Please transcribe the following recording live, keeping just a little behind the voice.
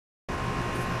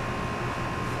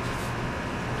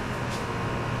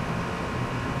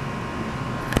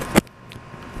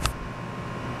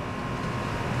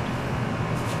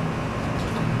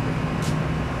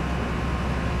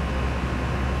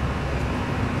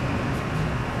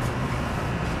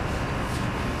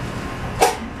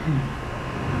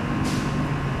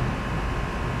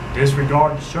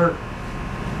Disregard the shirt.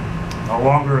 No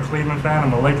longer a Cleveland fan,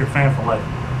 I'm a Laker fan for life.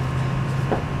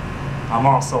 I'm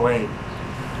also a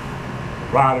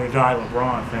ride or die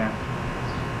LeBron fan.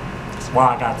 That's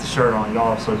why I got the shirt on,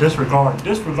 y'all. So just disregard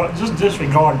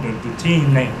the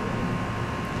team name.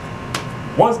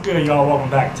 What's good, y'all? Welcome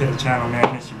back to the channel,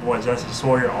 man. It's your boy Jesten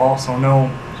Sawyer, also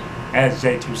known as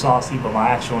J2 Saucy, but my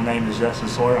actual name is Jesten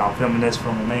Sawyer. I'm filming this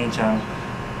from the main channel.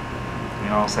 You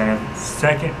know what I'm saying?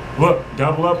 Second, look,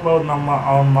 double uploading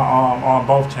on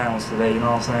both channels today. You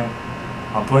know what I'm saying?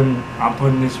 I'm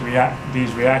putting these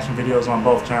reaction videos on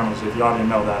both channels. If y'all didn't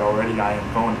know that already, I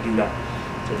am going to do that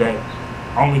today,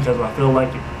 only because I feel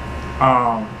like it.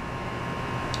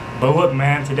 But look,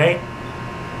 man, today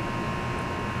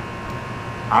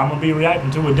I'm gonna be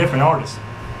reacting to a different artist.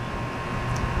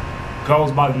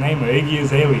 Goes by the name of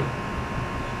AZELEA.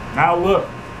 Now look,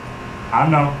 I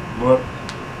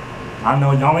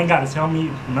know y'all ain't gotta tell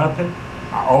me nothing.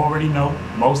 I already know.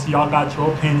 Most of y'all got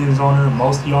your opinions on her.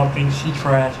 Most of y'all think she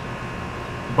trash.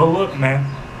 But look, man,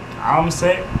 I'm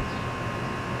saying,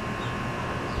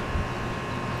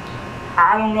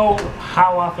 I don't know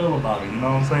how I feel about it. You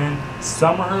know what I'm saying?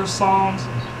 Some of her songs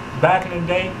back in the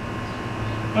day,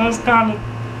 it's kind of,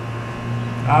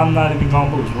 I'm not even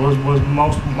gonna boost, was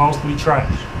mostly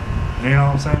trash. You know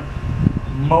what I'm saying?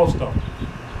 Most of them.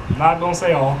 Not gonna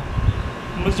say all.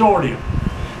 Majority of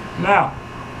them. Now,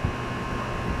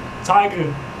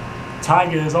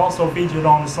 TYGA is also featured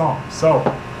on the song, so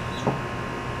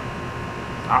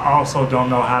I also don't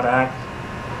know how to act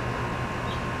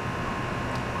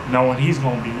knowing he's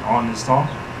gonna be on this song.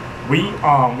 We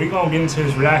gonna get into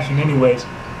his reaction anyways.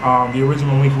 The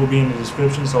original link will be in the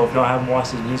description, so if y'all haven't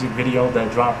watched this music video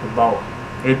that dropped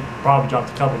it probably dropped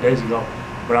a couple days ago,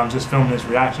 but I'm just filming this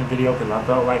reaction video because I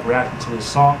felt like reacting to this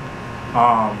song.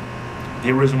 The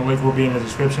original link will be in the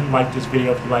description. Like this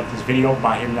video if you like this video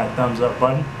by hitting that thumbs up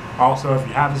button. Also, if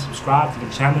you haven't subscribed to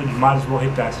the channel, you might as well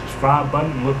hit that subscribe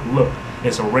button. Look,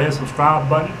 it's a red subscribe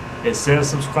button. It says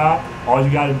subscribe. All you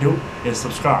gotta do is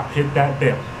subscribe. Hit that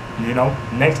bell. You know,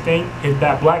 next thing, hit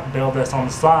that black bell that's on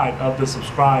the side of the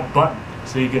subscribe button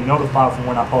so you get notified from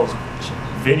when I post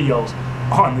videos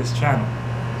on this channel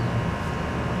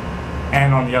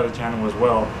and on the other channel as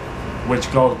well, which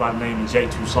goes by the name of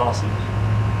J2 Saucy.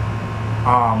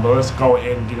 But let's go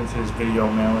ahead and get into this video,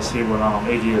 man. Let's see what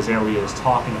AZELEA is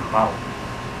talking about.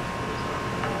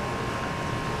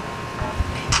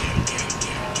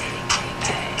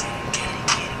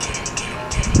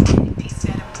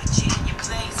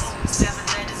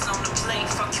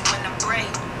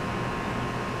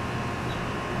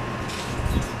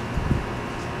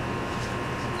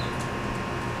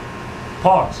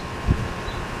 Pause.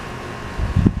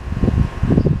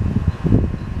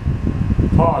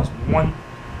 Pause.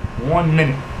 One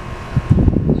minute.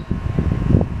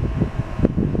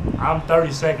 I'm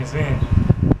 30 seconds in,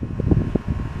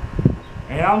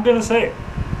 and I'm gonna say it.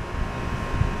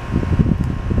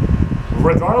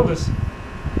 Regardless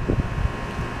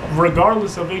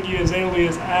of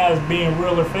AZELEA's ass being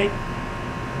real or fake,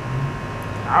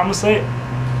 I'ma say it.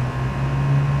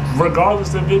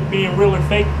 Regardless of it being real or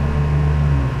fake,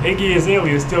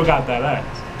 AZELEA still got that ass.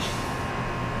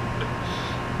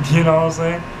 You know what I'm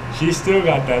saying? She still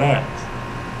got that ass.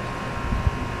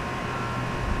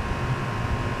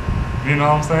 You know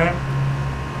what I'm saying?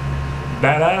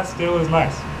 That ass still is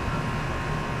nice.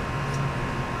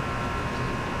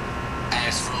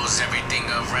 Ass rules everything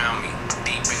around me.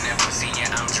 Deep in that pussy,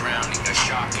 yeah, I'm drowning. A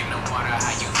shark in the water,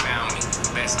 how you found me?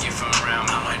 Best get from around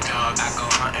me. I'm a dog, I go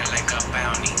hunting like a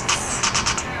bounty.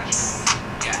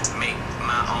 Yeah, make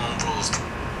my own rules.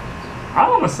 I'm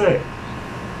gonna say it.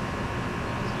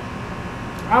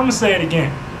 I'm gonna say it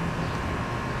again.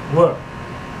 Look,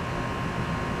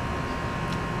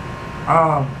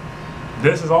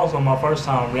 this is also my first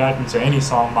time reacting to any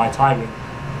song by TYGA.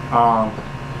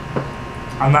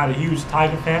 I'm not a huge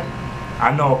TYGA fan.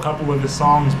 I know a couple of his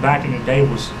songs back in the day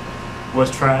was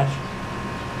trash.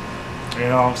 You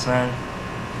know what I'm saying?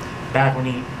 Back when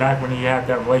he had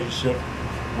that relationship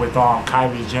with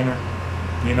Kylie Jenner.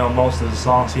 You know, most of the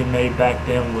songs he made back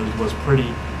then was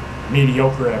pretty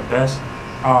mediocre at best.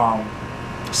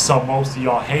 So most of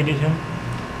y'all hated him.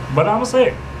 But I'm gonna say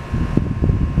it.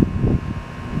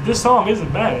 This song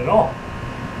isn't bad at all.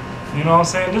 You know what I'm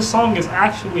saying? This song is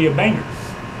actually a banger.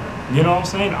 You know what I'm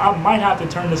saying? I might have to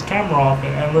turn this camera off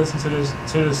and listen to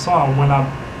this song when I'm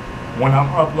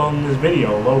uploading this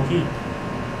video, low key.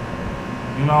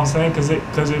 You know what I'm saying? Cause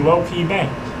it low key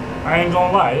bangs. I ain't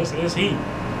gonna lie, it's heat.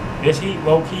 It's heat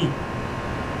low key. You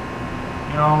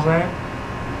know what I'm saying?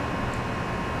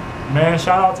 Man,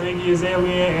 shout out to Iggy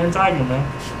Azalea and TYGA, man.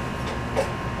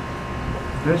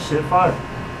 This shit fire.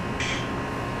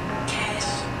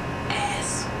 Cash,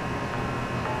 ass,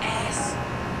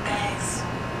 bags.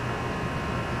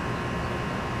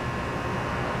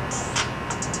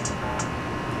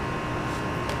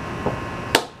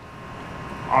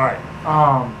 Alright,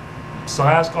 so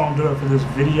that's gonna do it for this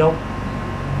video.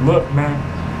 Look, man,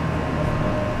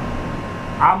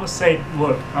 I'm gonna say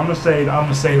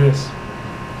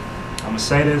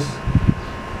this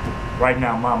right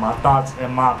now, my thoughts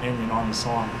and my opinion on the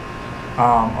song.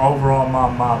 Overall,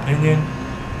 my opinion,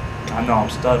 I know I'm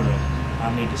stuttering. I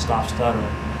need to stop stuttering.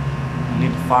 I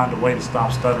need to find a way to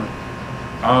stop stuttering.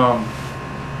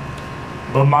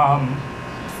 But my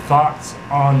thoughts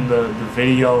on the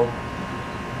video,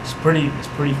 it's pretty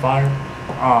fire.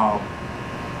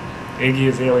 Iggy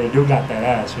Azalea do got that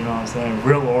ass, you know what I'm saying?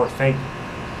 Real or fake,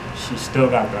 she still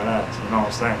got that ass, you know what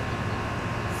I'm saying?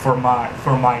 For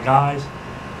my guys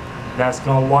that's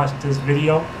gonna watch this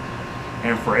video,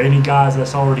 and for any guys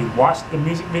that's already watched the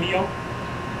music video,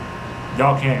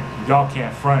 y'all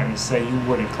can't front and say you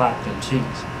wouldn't clap them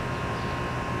cheeks.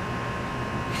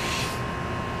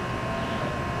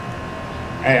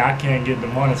 Hey, I can't get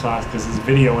demonetized because this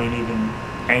video ain't even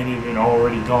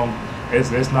already gone.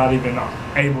 It's not even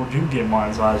able to get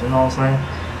monetized, you know what I'm saying?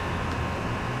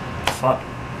 Fuck it.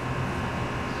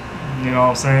 You know what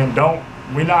I'm saying?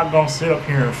 We're not gonna sit up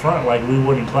here in front like we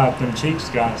wouldn't clap them cheeks,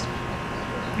 guys.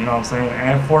 You know what I'm saying?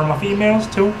 And for my females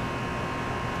too,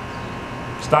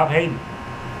 stop hating.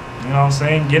 You know what I'm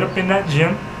saying? Get up in that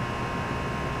gym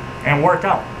and work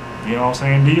out. You know what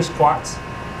I'm saying? Do your squats.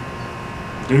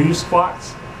 Do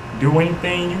do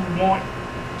anything you want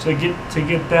to get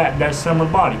that summer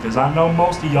body, because I know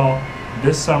most of y'all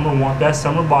this summer want that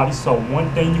summer body. So one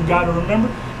thing you gotta remember,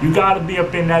 you gotta be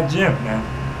up in that gym, man.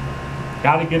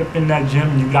 Gotta get up in that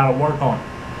gym and you gotta work on it.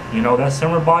 You know, that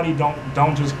summer body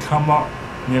don't just come up,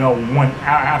 you know,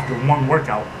 after one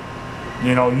workout.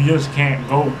 You know, you just can't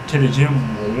go to the gym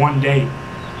one day,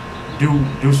 do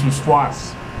some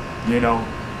squats, you know.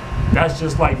 That's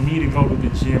just like me to go to the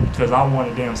gym because I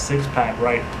want a damn six-pack,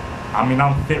 right? I mean,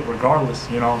 I'm fit regardless,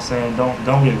 you know what I'm saying?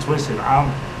 Don't get it twisted. I'm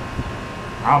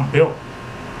built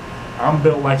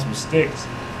like some sticks,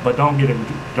 but don't get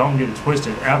it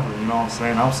twisted ever, you know what I'm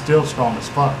saying? I'm still strong as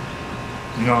fuck.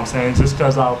 You know what I'm saying? Just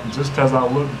cause I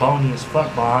look bony as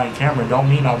fuck behind camera don't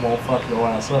mean I won't fuck your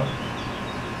ass up.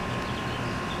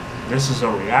 This is a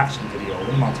reaction video.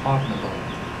 What am I talking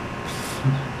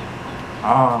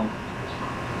about?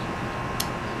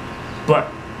 But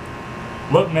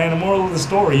look, man, the moral of the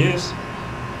story is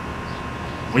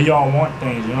we all want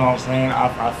things, you know what I'm saying?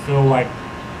 I feel like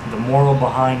the moral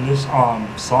behind this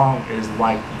song is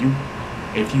like,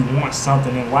 if you want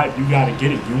something in life, you gotta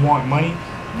get it. You want money,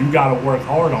 you gotta work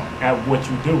hard at what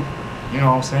you do. You know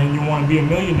what I'm saying? You want to be a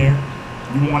millionaire,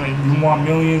 you want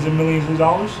millions and millions of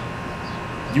dollars,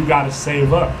 you gotta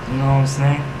save up. You know what I'm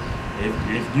saying? If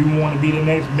you want to be the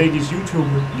next biggest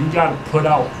YouTuber, you gotta put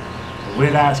out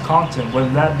lit ass content, whether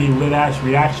that be lit ass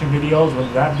reaction videos,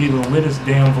 whether that be the littest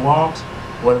damn vlogs,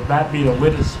 whether that be the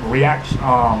littest reaction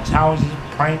challenges,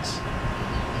 pranks,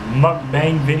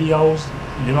 mukbang videos,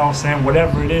 you know what I'm saying?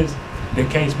 Whatever it is the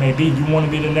case may be, you want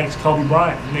to be the next Kobe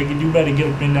Bryant, nigga, you better get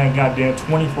up in that goddamn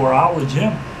 24-hour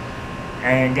gym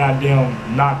and goddamn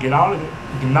not get out of the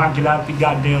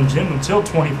goddamn gym until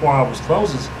 24 hours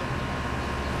closes.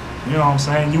 You know what I'm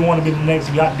saying? You want to be the next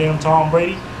goddamn Tom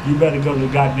Brady, you better go to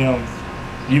goddamn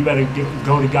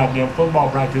football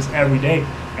practice every day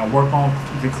and work on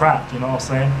the craft, you know what I'm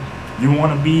saying? You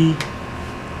want to be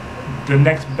the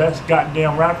next best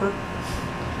goddamn rapper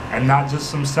and not just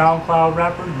some SoundCloud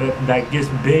rapper that gets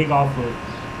big off of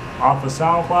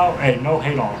SoundCloud. Hey, no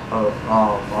hate on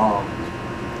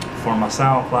for my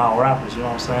SoundCloud rappers, you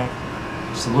know what I'm saying?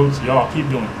 Salute to y'all, keep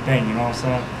doing your thing, you know what I'm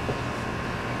saying?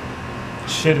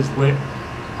 Shit is lit.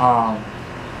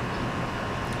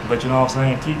 But you know what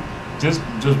I'm saying? Just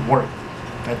work.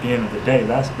 At the end of the day,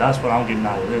 that's what I'm getting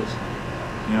out of this.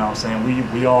 You know what I'm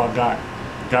saying? We all got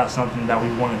something that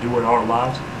we want to do with our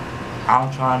lives.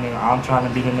 I'm trying to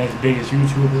be the next biggest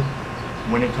YouTuber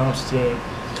when it comes to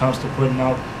putting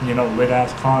out, you know, lit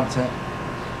ass content.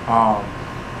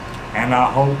 And I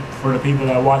hope for the people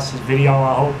that watch this video,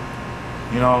 I hope,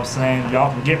 you know what I'm saying,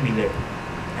 y'all can get me there.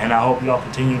 And I hope y'all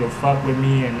continue to fuck with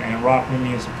me and rock with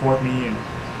me and support me, and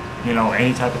you know,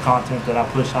 any type of content that I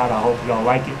push out, I hope y'all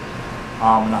like it.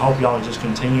 And I hope y'all just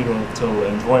continue to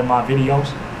enjoy my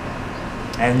videos.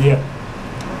 And yeah,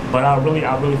 but I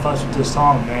really fuss with this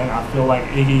song, man. I feel like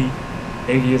Iggy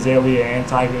Azalea and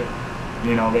TYGA,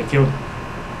 you know, they killed it.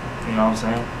 You know what I'm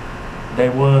saying? They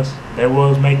was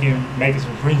making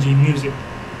some cringy music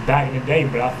back in the day,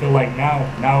 but I feel like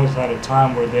now it's at a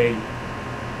time where they,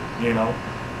 you know,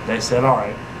 they said, all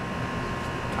right,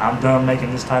 I'm done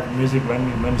making this type of music. Let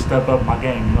me step up my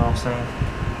game. You know what I'm saying?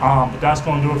 But that's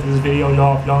gonna do it for this video,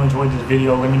 y'all. If y'all enjoyed this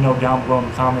video, let me know down below in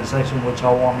the comment section what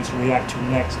y'all want me to react to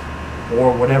next,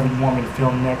 or whatever you want me to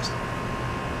film next.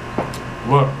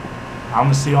 Look, I'm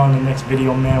gonna see y'all in the next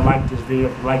video, man. Like this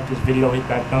video, hit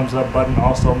that thumbs up button.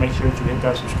 Also, make sure that you hit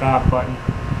that subscribe button,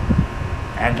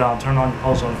 and turn on your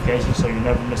post notifications so you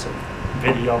never miss a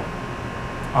video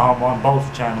on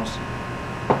both channels.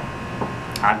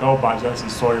 I go by Jesten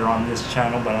Sawyer on this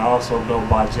channel, but I also go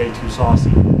by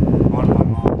J2Saucy on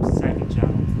my second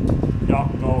channel. Y'all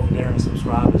can go over there and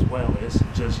subscribe as well. It's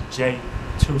just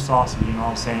J2Saucy, you know what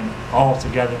I'm saying? All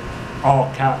together,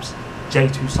 all caps,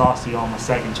 J2Saucy on my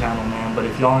second channel, man. But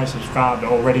if y'all ain't subscribed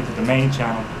already to the main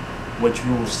channel, which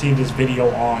you will see this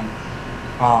video on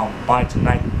by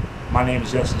tonight, my name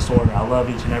is Jesten Sawyer. I love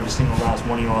each and every single last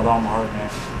one of y'all with all my heart,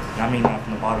 man. And I mean that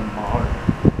from the bottom of my heart.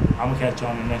 I'm gonna catch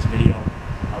y'all in the next video.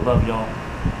 I love y'all.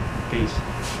 Peace.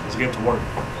 Let's get to work.